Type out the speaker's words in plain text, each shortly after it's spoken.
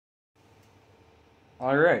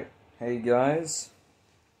Alright, hey guys,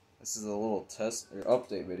 this is a little test, or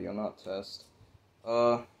update video, not test. I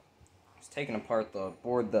was taking apart the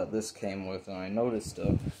board that this came with, and I noticed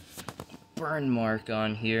a burn mark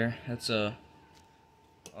on here. That's over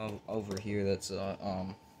here, that's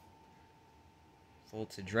a,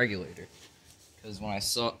 voltage regulator. Because when I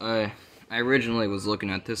saw, I originally was looking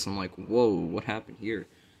at this, I'm like, whoa, what happened here?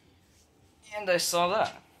 And I saw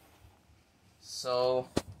that. So,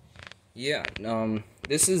 yeah,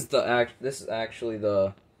 this is actually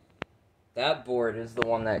that board is the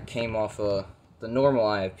one that came off the normal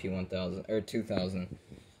IFP-2000 or 2000.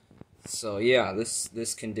 So yeah,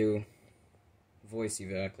 this can do voice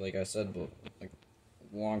evac, like I said, but like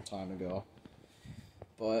a long time ago.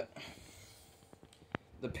 But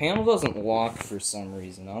the panel doesn't lock for some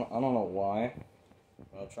reason. I don't know why.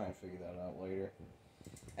 But I'll try and figure that out later.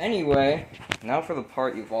 Anyway, now for the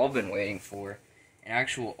part you've all been waiting for. An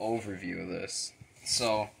actual overview of this.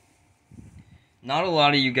 So, not a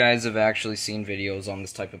lot of you guys have actually seen videos on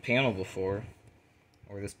this type of panel before,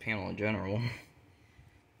 or this panel in general,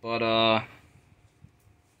 but,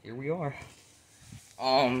 here we are.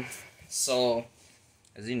 So,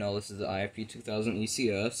 as you know, this is the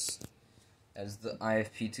IFP-2000ECS, as the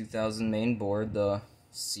IFP-2000 main board, the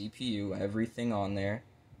CPU, everything on there,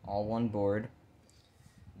 all one board.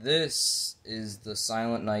 This is the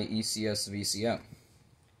Silent Night ECS VCM,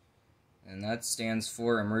 and that stands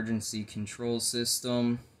for Emergency Control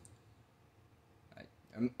System,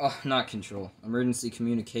 not control, Emergency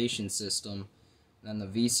Communication System, and then the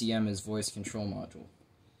VCM is Voice Control Module.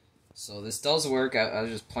 So this does work. I was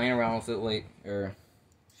just playing around with it a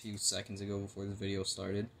few seconds ago before the video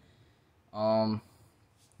started. I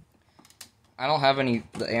don't have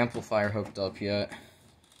the amplifier hooked up yet.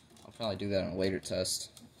 I'll probably do that in a later test.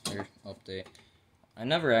 Update. I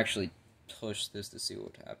never actually pushed this to see what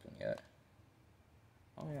would happen yet.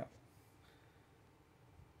 Oh yeah.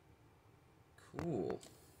 Cool.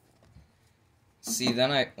 See,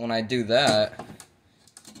 then when I do that,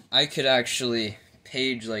 I could actually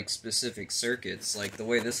page like specific circuits. Like the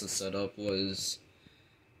way this is set up was,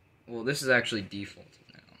 well, this is actually defaulted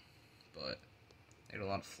now, but I had a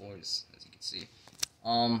lot of floors, as you can see.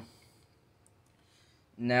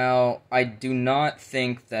 Now, I do not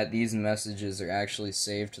think that these messages are actually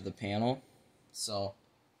saved to the panel, so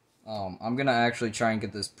I'm going to actually try and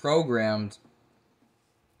get this programmed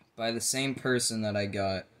by the same person that I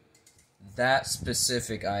got that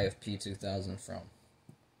specific IFP-2000 from.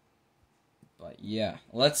 But yeah,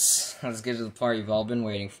 let's get to the part you've all been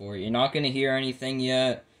waiting for. You're not going to hear anything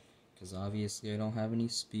yet, because obviously I don't have any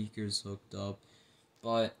speakers hooked up,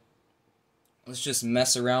 but let's just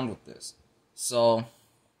mess around with this. So,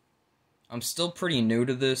 I'm still pretty new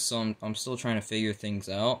to this, so I'm still trying to figure things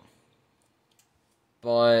out.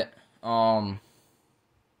 But,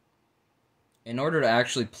 in order to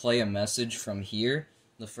actually play a message from here,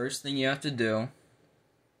 the first thing you have to do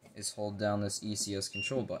is hold down this ECS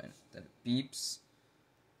control button. Then it beeps.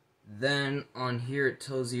 Then, on here it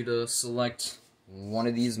tells you to select one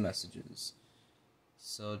of these messages.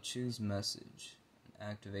 So, choose message and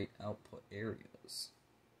activate output areas.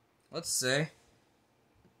 Let's say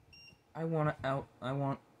I want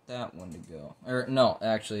that one to go. Or, no,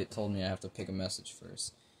 actually, it told me I have to pick a message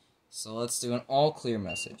first. So let's do an all clear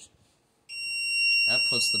message. That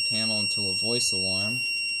puts the panel into a voice alarm.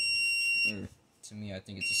 Or, to me, I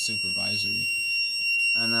think it's a supervisory.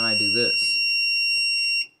 And then I do this.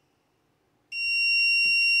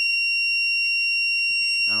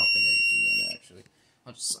 I don't think I could do that, actually.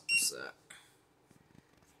 I'll just suck this out.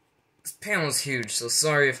 This panel is huge, so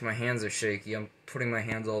sorry if my hands are shaky. I'm putting my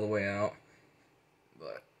hands all the way out.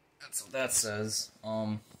 But that's what that says.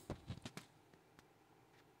 What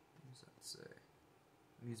does that say?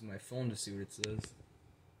 I'm using my phone to see what it says.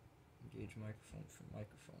 Engage microphone for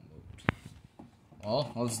microphone mode.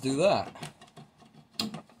 Well, let's do that.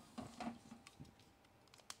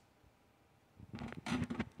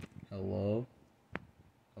 Hello?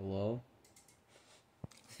 Hello?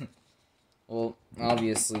 Well,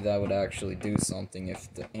 obviously that would actually do something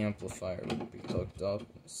if the amplifier would be hooked up,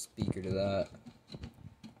 a speaker to that.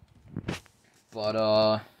 But,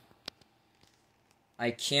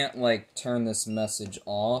 I can't, like, turn this message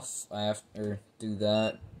off. I have to do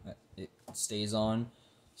that. It stays on.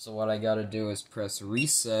 So what I gotta do is press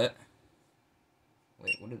reset.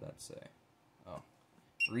 Wait, what did that say? Oh.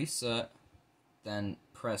 Reset, then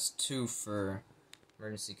press 2 for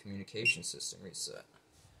emergency communication system reset.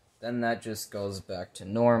 Then that just goes back to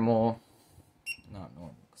normal. Not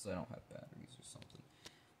normal, because I don't have batteries or something.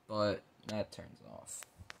 But that turns off.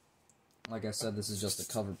 Like I said, this is just a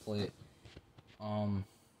cover plate.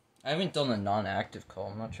 I haven't done a non-active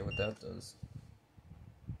call. I'm not sure what that does.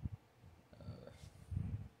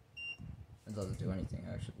 It doesn't do anything,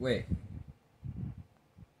 actually. Wait.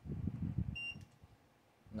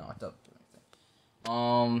 No, it doesn't do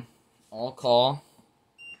anything. I'll call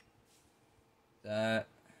that.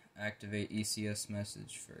 Activate ECS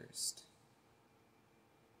message first.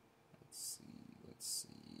 Let's see. Let's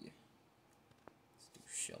do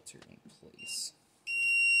shelter in place.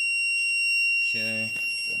 Okay,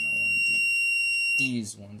 then I want to do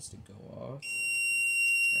these ones to go off.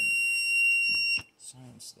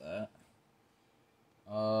 Silence that.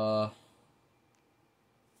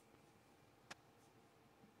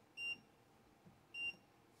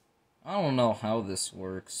 I don't know how this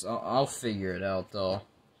works. I'll figure it out though.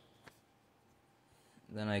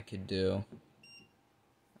 Then I could do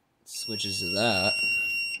switches to that.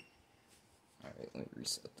 Alright, let me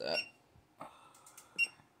reset that.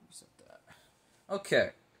 Reset that. Okay.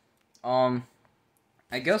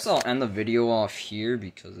 I guess I'll end the video off here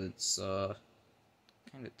because it's kind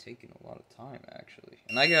of taking a lot of time actually.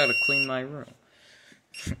 And I gotta clean my room.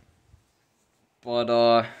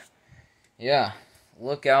 But yeah.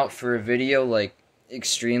 Look out for a video like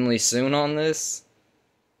extremely soon on this.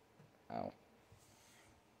 Ow.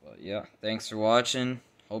 But yeah, thanks for watching.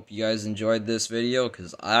 Hope you guys enjoyed this video,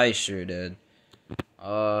 because I sure did.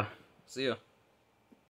 See ya.